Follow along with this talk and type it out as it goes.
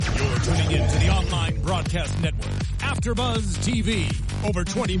Tuning in to the online broadcast network, AfterBuzz TV. Over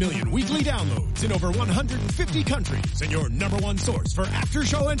 20 million weekly downloads in over 150 countries, and your number one source for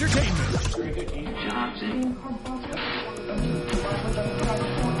after-show entertainment.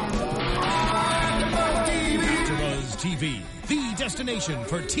 AfterBuzz TV, the destination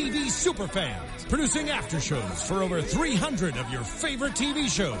for TV superfans, producing aftershows for over 300 of your favorite TV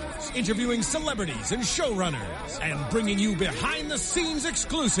shows, interviewing celebrities and showrunners, and bringing you behind-the-scenes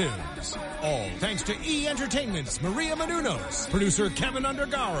exclusives. All thanks to E! Entertainment's Maria Menounos, producer Kevin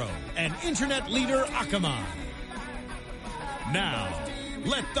Undergaro, and internet leader Akamai. Now,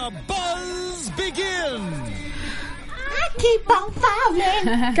 let the buzz begin! I keep on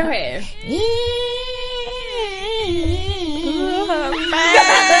falling. Go ahead.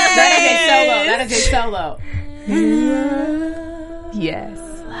 That is a solo. Yes.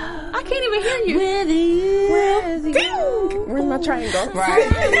 I can't even hear you. With you. Where's my triangle? Right.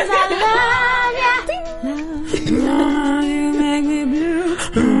 You make me blue.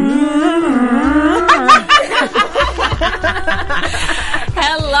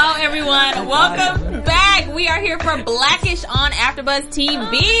 Hello, everyone. Welcome back. We are here for Blackish on AfterBuzz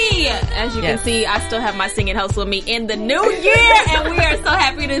TV. As you can see, I still have my singing host with me in the new year, and we are so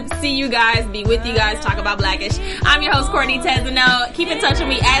happy to see you guys, be with you guys, talk about Blackish. I'm your host, Courtney Tezano. Keep in touch with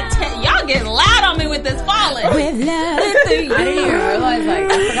me at y'all getting loud on me with this falling. With love. I didn't even realize,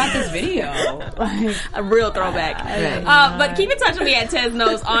 I forgot this video. A real throwback. But keep in touch with me at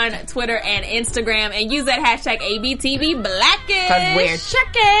Teznos on Twitter and Instagram, and use that hashtag ABTVBlackish. Cause we're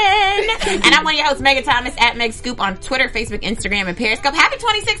checking. And I'm one of your hosts, Megan Thomas, at Meg Scoop on Twitter, Facebook, Instagram, and Periscope. Happy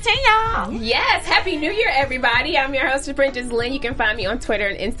 2016, y'all. Yes, Happy New Year, everybody. I'm your host, Shaprentice Lynn. You can find me on Twitter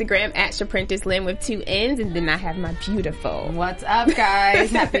and Instagram at Shaprentice Lynn with 2 N's, and then I have my beautiful. What's up,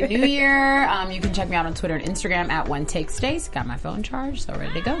 guys? Happy New Year. You can check me out on Twitter and Instagram at OneTakeStace. Got my phone charged, so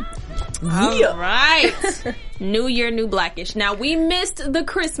ready to go. All right. New year, new Blackish. Now, we missed the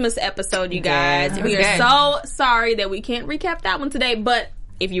Christmas episode, you guys. Yeah, we are so sorry that we can't recap that one today, but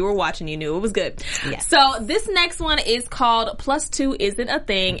if you were watching, you knew it was good. Yes. So this next one is called Plus Two Isn't a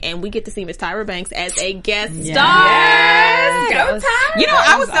Thing, and we get to see Miss Tyra Banks as a guest star. Yes. Go Tyra. You know,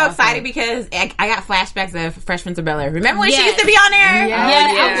 I was so excited because I got flashbacks of Fresh Prince of Bel-Air. Remember when she used to be on there? Yes, I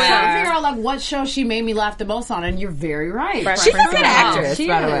I was will. trying to Figure out what show she made me laugh the most on, and you're very right. She's a good actress,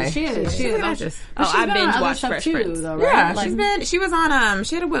 by the way. She is. She's an actress. Oh, I binge watched Fresh Prince. Though, Yeah, right? she was on,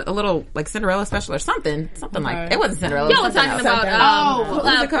 she had a little, Cinderella special or something like, it wasn't Cinderella. Y'all were talking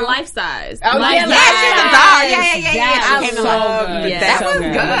about Life Size. Oh, yeah, she's a doll. Yeah. I She came so along. good. That So was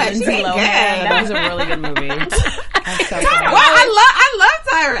good. good. She did good. That was a really good movie. I love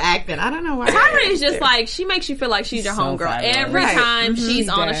Tyra acting. I don't know why. Tyra is just like, she makes you feel like she's your homegirl fabulous. every Right. time she's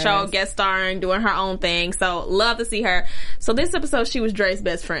on a does. show, guest starring, doing her own thing. So love to see her. So this episode, she was Dre's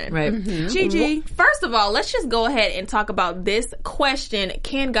best friend. Right. Gigi. First of all, let's just go ahead and talk about this question.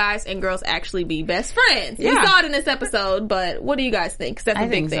 Can guys and girls actually be best friends? We Yeah. saw it in this episode, but what do you guys think? 'Cause that's a I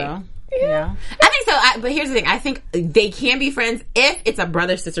big think thing. so. Yeah. I think so, but here's the thing. I think they can be friends if it's a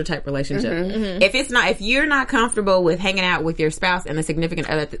brother-sister type relationship. If it's not, if you're not comfortable with hanging out with your spouse and the significant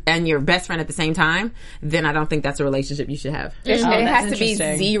other and your best friend at the same time, then I don't think that's a relationship you should have. It has to be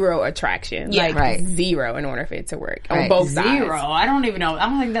interesting. zero attraction. Yeah. Like, Right. zero in order for it to work. On Right. both sides. Zero. I don't even know. I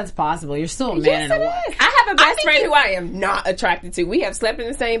don't think that's possible. You're still a man Yes, and a it woman. is. I have a best friend who I am not attracted to. We have slept in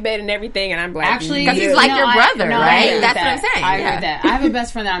the same bed and everything, and I'm like, Actually, Because he's like your brother, I right? agree with That's what that. I'm saying. I agree Yeah. with that. I have a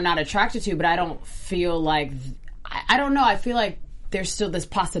best friend that I'm not attracted to, but I don't feel like I don't know. I feel like there's still this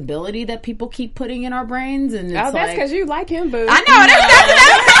possibility that people keep putting in our brains, and it's oh, that's like, because you like him, boo. I know.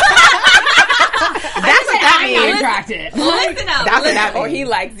 That's what that I'm not means. attracted. Listen up. That's what that Or means. he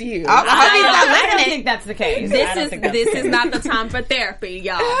likes you. I hope he's not I don't listening. think that's the case. I This don't is think that's this the is case. not the time for therapy,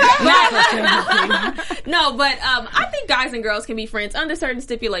 y'all. No, but I think guys and girls can be friends under certain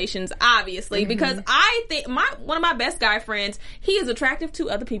stipulations, obviously, because I think one of my best guy friends, he is attractive to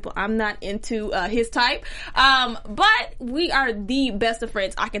other people. I'm not into his type, but we are the best of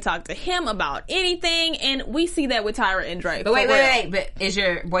friends. I can talk to him about anything, and we see that with Tyra and Dre. But wait. For real. But is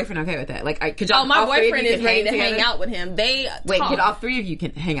your boyfriend okay with that? Like, could y'all? Oh, my all three of boyfriend you is can ready to hang together? out with him. They Wait, talk. could all three of you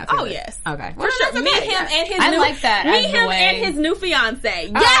can hang out Oh together? yes, Okay. for sure. that's Me, okay. him, and his I new, like that Me, as the him, way- and his new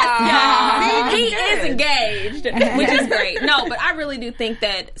fiance. Yes, he good. is engaged, which is great. No, but I really do think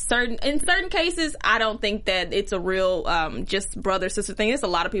that in certain cases, I don't think that it's a real just brother sister thing. There's a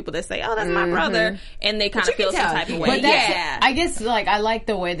lot of people that say, "Oh, that's my brother," and they kind of you feel can some tell. type of But way. But that's, Yeah, I guess, like, I like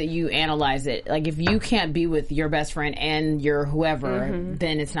the way that you analyze it. Like, if you can't be with your best friend and your whoever,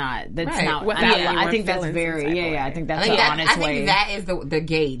 then it's not. That's Right. not. Without I anyone think that's feeling some very. type Yeah, of yeah. I way. think that's I the think, honest way. that is the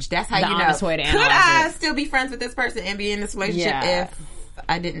gauge. That's how The you know. honest way to Could analyze I it. still be friends with this person and be in this relationship Yeah. if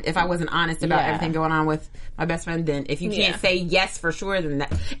if I wasn't honest about everything going on with my best friend, then if you can't say yes for sure, then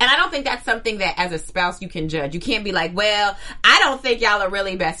that, and I don't think that's something that as a spouse you can judge. You can't be like, well, I don't think y'all are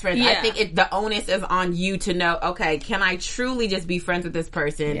really best friends. I think the onus is on you to know, okay, can I truly just be friends with this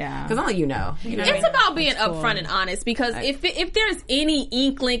person? Yeah. Because only you know. It's about being upfront and honest, because if there's any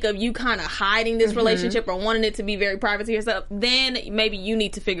inkling of you kind of hiding this relationship or wanting it to be very private to yourself, then maybe you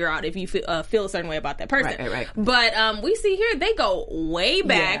need to figure out if you feel a certain way about that person. Right. But we see here they go way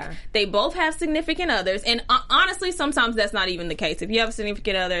back. Yeah. They both have significant others, and honestly, sometimes that's not even the case. If you have a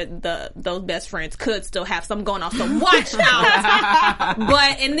significant other, those best friends could still have something going on. So watch out.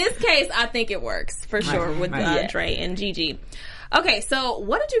 But in this case, I think it works for sure with Dre and Gigi. Okay, so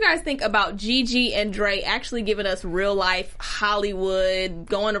what did you guys think about Gigi and Dre actually giving us real life Hollywood,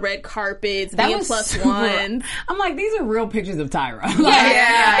 going to red carpets, being +1s? I'm like, these are real pictures of Tyra.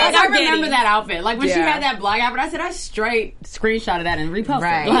 I remember that outfit. Like when she had that black outfit, I said I straight screenshotted that and reposted.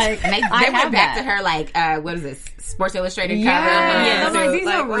 Right. Like, and they went back to her like, what is this? Sports Illustrated cover. Yeah, I'm like, these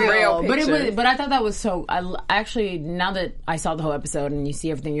are real. Pictures. But I thought that was so. I actually, now that I saw the whole episode and you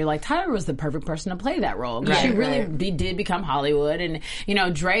see everything, you're like, Tyra was the perfect person to play that role. She really did become Hollywood, and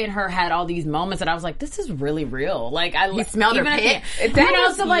Dre and her had all these moments that I was like, this is really real. Like I smelled her pit.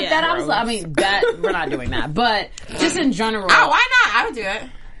 Stuff like that. I was like, I mean, that we're not doing that, but just in general. Oh, why not? I would do it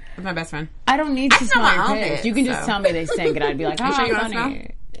with my best friend. I don't need to smell your pit. You can just tell me they stink, and I'd be like, oh, sure you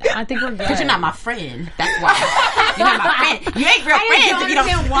funny. I think we're good. But you're not my friend. That's why. You're not my friend. You ain't real friends. I don't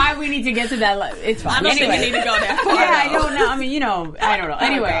understand why we need to get to that. It's fine. I don't think we need to go that far. I don't know. I mean, I don't know.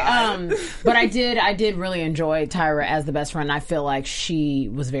 Anyway, but I did really enjoy Tyra as the best friend. I feel like she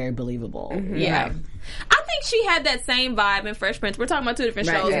was very believable. Mm-hmm. Yeah. I think she had that same vibe in Fresh Prince. We're talking about two different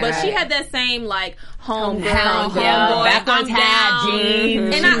shows, but she had that same like homegirl, backwards hat,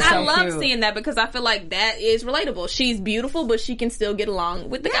 jeans, and I love seeing that because I feel like that is relatable. She's beautiful, but she can still get along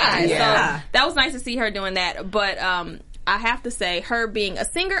with the guys. Yeah. So that was nice to see her doing that. But I have to say, her being a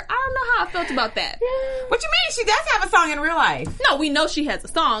singer, I don't know how I felt about that. What you mean? She does have a song in real life. No, we know she has a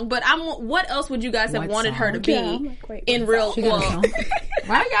song, but what else would you guys have wanted her to be in real?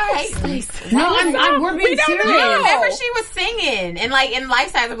 Why y'all hate Stacey? No, we're being serious. Remember she was singing, and like in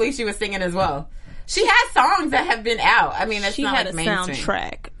Life Size, I believe she was singing as well. She has songs that have been out. I mean, that's she not had like a mainstream.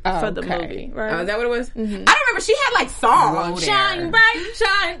 soundtrack for the movie, right? Oh, is that what it was? Mm-hmm. I don't remember. She had like songs. Shine bright,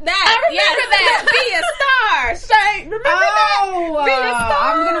 shine that. I remember that. Be a star. Shine. Remember that? Be a star.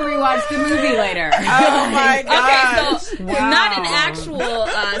 I'm gonna rewatch the movie later. Oh my god. Okay, so not an actual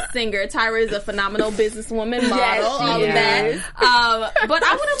singer. Tyra is a phenomenal businesswoman, model, all of that. But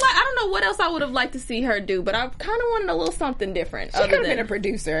I would have liked. I don't know what else I would have liked to see her do, but I kind of wanted a little something different. She could have been a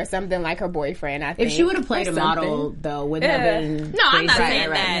producer or something like her boyfriend. I think if she would have played a model, though, wouldn't have been. No, I'm not saying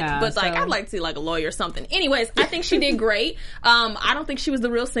that. Yeah, but like, I'd like to see like a lawyer or something. Anyways, I think she did great. I don't think she was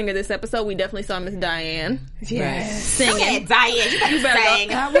the real singer this episode. We definitely saw Miss Diane. Yes. Singing. Diane, you better sing.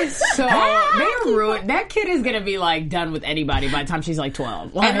 That was so. They ruined. That kid is gonna be like done with anybody by the time she's like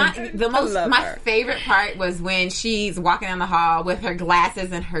 12. And my favorite part was when she's walking down the hall with her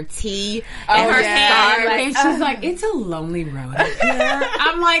glasses and her tea and her scarf, and she's like, "It's a lonely road up here."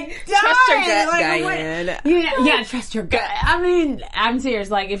 I'm like, trust your gut, like, Diane. Yeah, trust your gut. I mean, I'm serious.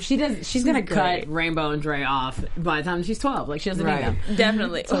 Like, if she does, she's gonna cut Rainbow and Dre off by the time she's 12. Like, she doesn't need them.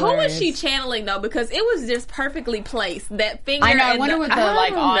 Definitely. Who was she channeling though? Because it was just perfectly placed. That finger. I know. I wonder what the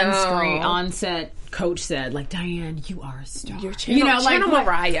on-screen, on-set coach said. Like, Diane, you are a star. You're channel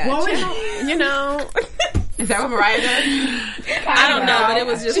Mariah. Is that what Mariah does? I don't know, but it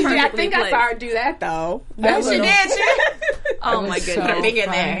was just perfectly I think placed. I saw her do that though. She did. Oh my goodness. Put a finger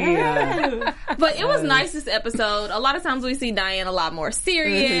in there. Yeah. But it was nice this episode. A lot of times we see Diane a lot more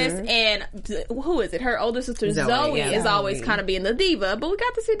serious, and who is it? Her older sister Zoe is always kind of being the diva, but we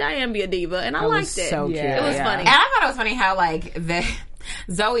got to see Diane be a diva, and I liked it. So cute. It was funny. And I thought it was funny how like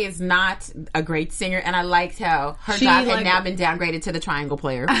Zoe is not a great singer, and I liked how her job had now been downgraded to the triangle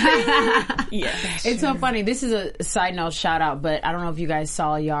player. It's so funny. This is a side note shout out, but I don't know if you guys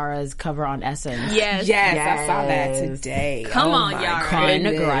saw Yara's cover on Essence. Yes, I saw that today. Come on, Yara.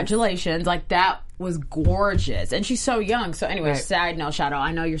 Congratulations. Like, that was gorgeous. And she's so young. So anyway, side note shout out.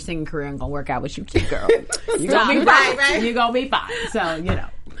 I know your singing career ain't gonna work out, but you cute girl. You're gonna be fine. Right? You're gonna be fine. So,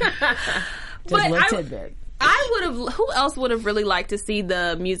 just a little tidbit. Who else would have really liked to see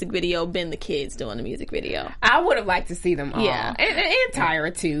the music video been the kids doing the music video? I would have liked to see them all. Yeah. And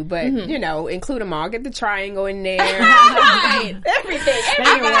Tyra too, but include them all. Get the triangle in there. Right. Everything.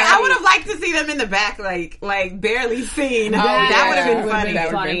 I would have liked to see them in the back, like barely seen. That would have been funny.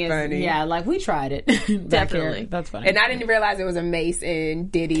 That would have been funny. Yeah, like we tried it. Definitely. That's funny. And I didn't realize it was a Mace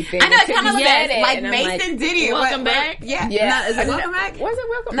and Diddy thing. I know, it kind of looked like and I'm Mace and Diddy. Welcome back? Yeah. Yeah. No, is it Welcome Back? Was it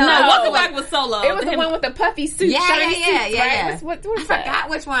Welcome? No, Welcome Back was Solo. It was the one with the puffy suit. Yeah. Right? What's I forgot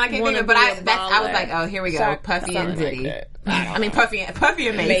which one. I can't think of it, but I was like, oh, here we go. Puffy and Diddy. Puffy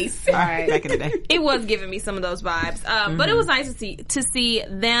and Mace. All right. Back in the day. It was giving me some of those vibes. But it was nice to see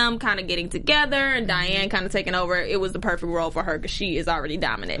them kind of getting together and Diane kind of taking over. It was the perfect role for her because she is already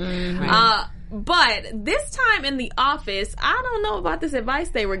dominant. But this time in the office, I don't know about this advice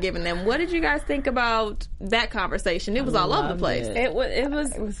they were giving them. What did you guys think about that conversation? It was all over the place. It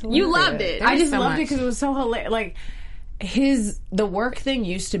was you loved it. I just loved it because it was so hilarious. Like, the work thing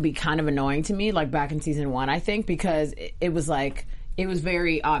used to be kind of annoying to me, like back in season 1, I think, because it was like, it was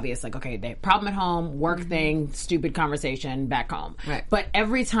very obvious, like, okay, they problem at home, work thing, stupid conversation, back home. Right. But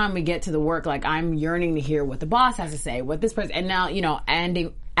every time we get to the work, like, I'm yearning to hear what the boss has to say, what this person, and now,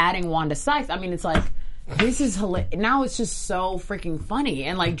 adding Wanda Sykes, I mean, it's like, this is hilarious. Now it's just so freaking funny.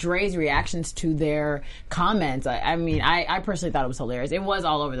 And like Dre's reactions to their comments, I mean, I personally thought it was hilarious. It was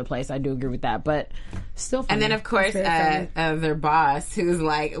all over the place. I do agree with that, but still funny. And then, of course, their boss, who's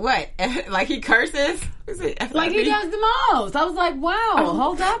like, what? Like he curses? Like he does the most. I was like, wow,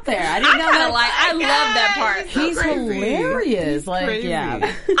 hold up there. I didn't know that. I love that part. He's hilarious. Like, crazy.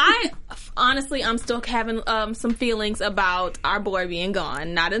 yeah. Honestly, I'm still having some feelings about our boy being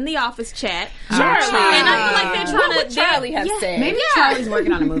gone. Not in the office chat. Charlie. And I feel like they're trying what would Charlie have said? Maybe Charlie's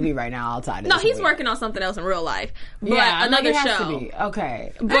working on a movie right now outside of No, this he's week. working on something else in real life. But Yeah, another like it has show. to be.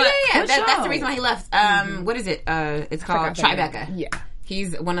 Okay. But That's the reason why he left. What is it? It's called Tribeca. Yeah.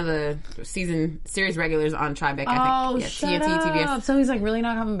 He's one of the series regulars on Tribeca. Oh, I think. shut TNT, up. TBS. So he's like really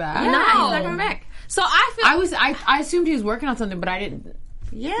not coming back? No, No. he's not coming back. So I assumed he was working on something, but I didn't.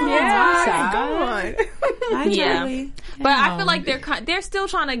 Yeah. Go on. Yeah, but I feel like they're still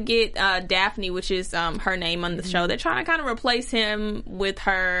trying to get Daphne, which is her name on the show. They're trying to kind of replace him with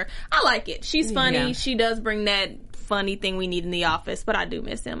her. I like it. She's funny. Yeah. She does bring that funny thing we need in the office. But I do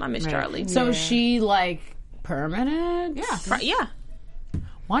miss him. I miss Charlie. So is she like permanent? Yeah. Yeah.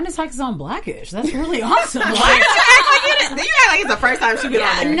 Wanda Sykes is on Blackish. That's really awesome. You act like it's the first time she's been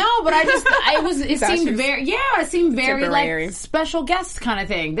on there. No, but it seemed very temporary. like special guest kind of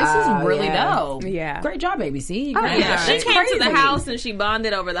thing. This is really dope. Yeah. Great job, ABC. Yeah, she It's came to the crazy. house and she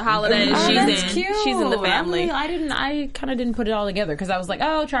bonded over the holidays. That's cute. She's in the family. I kind of didn't put it all together because I was like,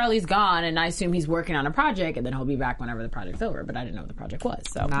 oh, Charlie's gone, and I assume he's working on a project, and then he'll be back whenever the project's over. But I didn't know what the project was.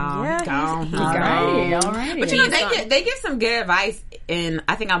 So alrighty. But you know, they give some good advice, and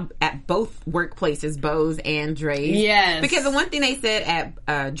I think I'm at both workplaces, Bo's and Dre's. Yes. Because the one thing they said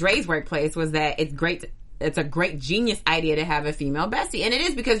at Dre's workplace was that it's a great genius idea to have a female bestie. And it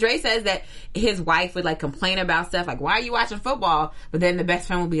is, because Dre says that his wife would like complain about stuff like, why are you watching football? But then the best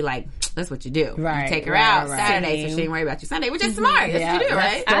friend will be like, that's what you do. Right, You take her right, out right. Saturday so she ain't worry about you Sunday, which is smart. That's what you do,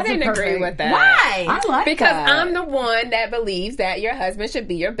 right? I didn't agree perfect- with that. Why? I like Because that. I'm the one that believes that your husband should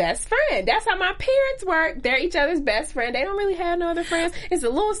be your best friend. That's how my parents work. They're each other's best friend. They don't really have no other friends. It's a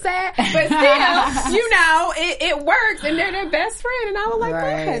little sad, but still, it works, and they're their best friend. And I was like, Right.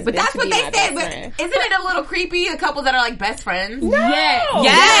 my husband But that's should what be they my said. best But friend. isn't it a little creepy? A couple that are like best friends. No.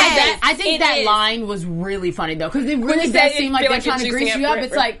 Yes. I think It that is. line was really funny though, because it really you does say seem you like feel they're like you're trying to juicing grease up you up. for-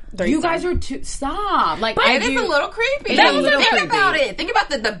 It's like for you guys are too stop. Like, It is a little creepy. That was a little Think creepy. about it. Think about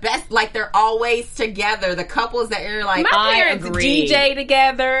the best, like they're always together. The couples that are like, My parents agree. DJ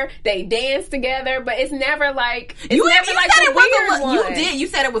together, they dance together, but it's never like it's you never like said the it was weird a little. one. You did. You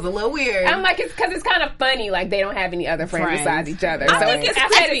said it was a little weird. I'm like, it's because it's kind of funny. Like they don't have any other friends besides each other. So think it's I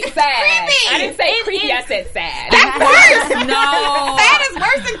said creepy. it's sad. Creepy. I didn't say It creepy. is. I said sad. That's worse. No. That is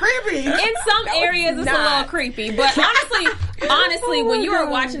worse than creepy. In some areas, it's a not. little creepy, but honestly, when you are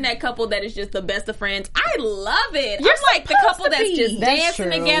watching that couple that is just the best of friends, I love it. You're I'm like the supposed couple to that's be. just That's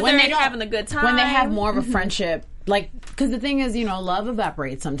dancing true. together When they and don't- having a good time. when they have more of a friendship, like, because the thing is, love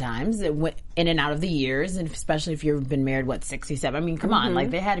evaporates sometimes in and out of the years, and especially if you've been married 67. I mean, come on,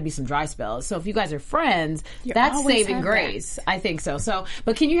 like there had to be some dry spells. So if you guys are friends, that's always saving have grace. I think so.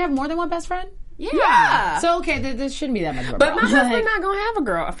 But can you have more than one best friend? Yeah. So okay, there shouldn't be that much. But my husband not gonna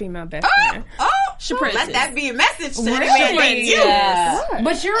have a female best friend. Let that be a message to the Really? man. Yes.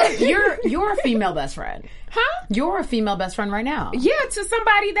 But you're a female best friend. Huh? You're a female best friend right now. Yeah, to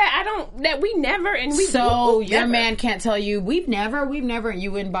somebody that we never and we So we your never. man can't tell you we've never, and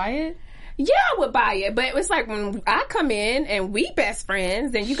you wouldn't buy it. Yeah, I would buy it, but it's like when I come in and we best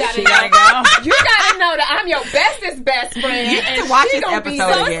friends, then you gotta She know, gotta go. you gotta know that I'm your bestest best friend. You need and to watch she this gonna be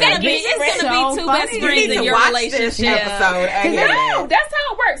episode so again. second It's friend. gonna be two best funny. You friends need in to your watch relationship. this episode again. No, that's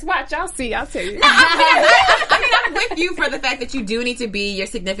how it works. works. Watch, I'll see. I'll tell you. No, I'm with you for the fact that you do need to be your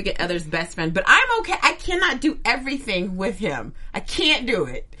significant other's best friend, but I'm okay. I cannot do everything with him. I can't do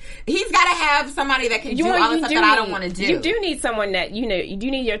it. He's got to have somebody that can do all the stuff that I don't want to do. You do need someone that, you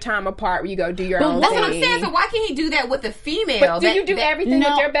do need your time apart where you go do your own That's thing. what I'm saying. So why can't he do that with a female? But do you do everything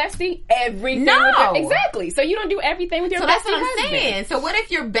with your bestie? Everything with your, exactly. So you don't do everything with your bestie that's what I'm husband. saying. So what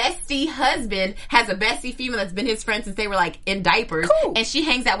if your bestie husband has a bestie female that's been his friend since they were like in diapers, and she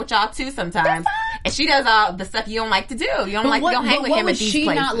hangs out with y'all too sometimes, and she does all the stuff you don't like to do. You don't don't hang with him at these places. What would she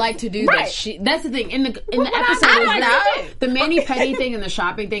not like to do? That's the thing. In the episode, the mani-pedi thing and the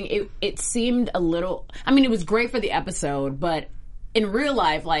shopping thing, it seemed a little, I mean, it was great for the episode, but in real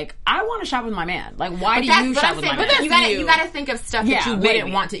life, like, I want to shop with my man. Like, why do you shop with my man? But you gotta think of stuff that you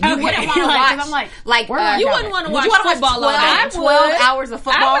wouldn't want to. You wouldn't want to watch. You wouldn't want to watch football all day. 12 hours of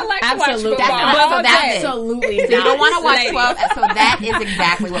football. I would like to watch football. Absolutely. You don't want to watch 12. So that is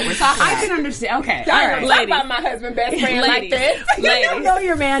exactly what we're talking about. I can understand. Okay. All right. Talk about my husband, best friend like this. You don't know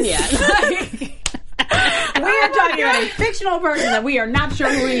your man yet. We are talking about a fictional person that we are not sure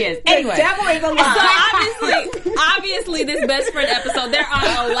who he is. Anyway, the devil is alive. So obviously, this best friend episode, there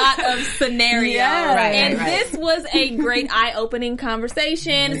are a lot of scenarios, and this was a great eye-opening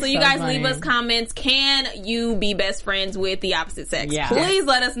conversation. So you guys leave us comments. Can you be best friends with the opposite sex? Yeah. Please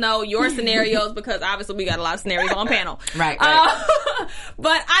let us know your scenarios because obviously we got a lot of scenarios on panel. Right.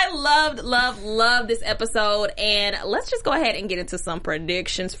 But I loved this episode, and let's just go ahead and get into some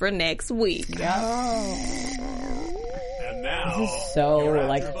predictions for next week. And now, this is so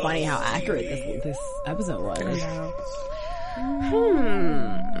funny how accurate this episode was.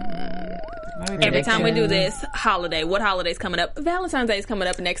 Every time we do this holiday, what holiday's coming up? Valentine's Day is coming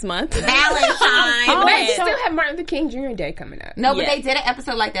up next month. Valentine's. They still have Martin Luther King Jr. Day coming up. No, but they did an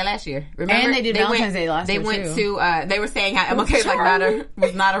episode like that last year. Remember? And they did Valentine's Day last year, They went to, they were saying how MLK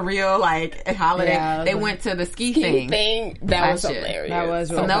was not a real, holiday. Yeah, they went to the ski thing. That was hilarious. That was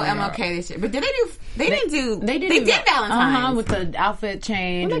so no MLK this year. But did they did Valentine's. With the outfit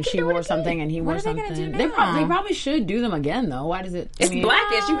change, and she wore something and he wore something. They probably should do them again, though. Why does it? It's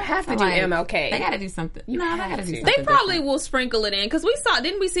Blackish. You have to do MLK. They gotta do something. They gotta do something. They probably will sprinkle it in because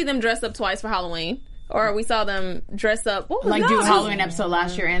didn't we see them dress up twice for Halloween? Or we saw them dress up. Do a Halloween episode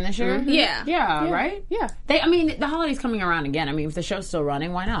last year and this year? Mm-hmm. Yeah, right? Yeah. The holiday's coming around again. I mean, if the show's still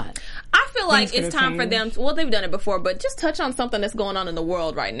running, why not? I feel like it's time for them to, they've done it before, but just touch on something that's going on in the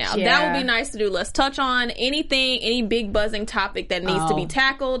world right now. Yeah. That would be nice to do. Let's touch on any big buzzing topic that needs to be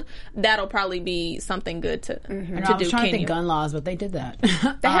tackled. That'll probably be something good to do. I was trying to think gun laws, but they did that.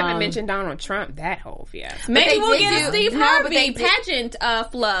 They haven't mentioned Donald Trump that whole fiasco. Maybe we'll get a Steve Harvey pageant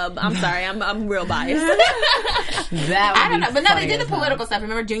flub. I'm sorry, I'm real biased. I don't know, but no, they did the political stuff.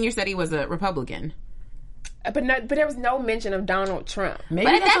 Remember, Junior said he was a Republican. But there was no mention of Donald Trump.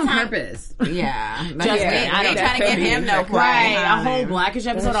 Maybe that's on purpose. Yeah. Just I don't try to get him no pride. Right. A whole Blackish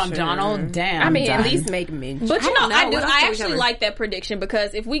episode on Donald. Damn. I mean, at least make mention. But I actually like that prediction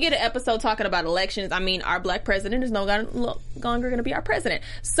because if we get an episode talking about elections, I mean, our black president is no longer going to be our president.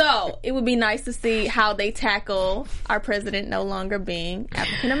 So it would be nice to see how they tackle our president no longer being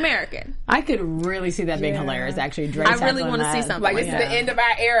African American. I could really see that being hilarious, actually. I really want to see something like it's the end of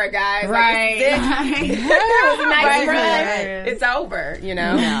our era, guys. Right. It was a nice run. It's over,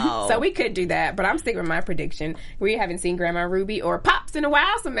 No. So we could do that, but I'm sticking with my prediction. We haven't seen Grandma Ruby or Pops in a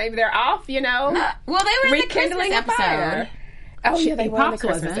while, so maybe they're off, Well, they were in the Christmas episode. Oh, yeah, they were in the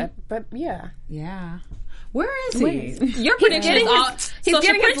Christmas episode. But, yeah. Yeah. Where is he? Your prediction is all. He's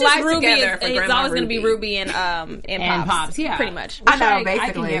getting his life Ruby together. It's always going to be Ruby and Pops. Yeah, pretty much. I know, basically.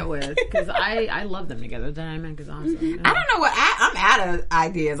 I can get with because I love them together. The dynamic is awesome. I don't know what I'm out of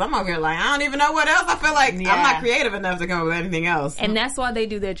ideas. I'm over here I don't even know what else. I feel like I'm not creative enough to come up with anything else. And that's why they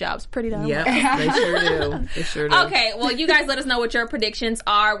do their jobs pretty darn well. Yep, they sure do. They sure do. Okay, well, you guys let us know what your predictions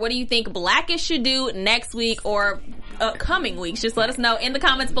are. What do you think Blackish should do next week or upcoming weeks? Just let us know in the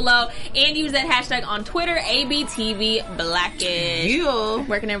comments below and use that hashtag on Twitter, ABTVBlackish.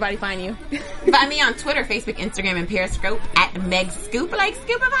 Where can everybody find you? Find me on Twitter, Facebook, Instagram, and Periscope at Meg Scoop, like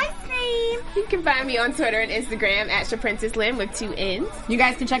scoop of ice cream. You can find me on Twitter and Instagram at Shaprincess Lynn with 2 N's. You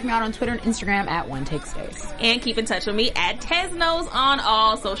guys can check me out on Twitter and Instagram at One Take Space. And keep in touch with me at Tesnos on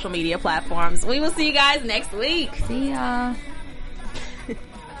all social media platforms. We will see you guys next week. See ya.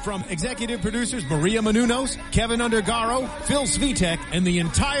 From executive producers Maria Menounos, Kevin Undergaro, Phil Svitek, and the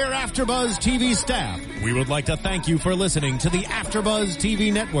entire AfterBuzz TV staff, we would like to thank you for listening to the AfterBuzz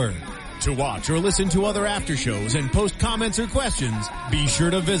TV network. To watch or listen to other after shows and post comments or questions, be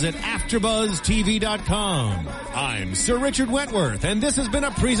sure to visit AfterBuzzTV.com. I'm Sir Richard Wentworth, and this has been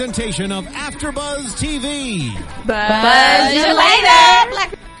a presentation of AfterBuzz TV. Buzz you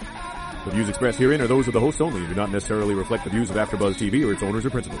later! The views expressed herein are those of the hosts only and do not necessarily reflect the views of AfterBuzz TV or its owners or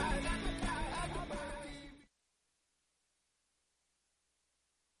principals.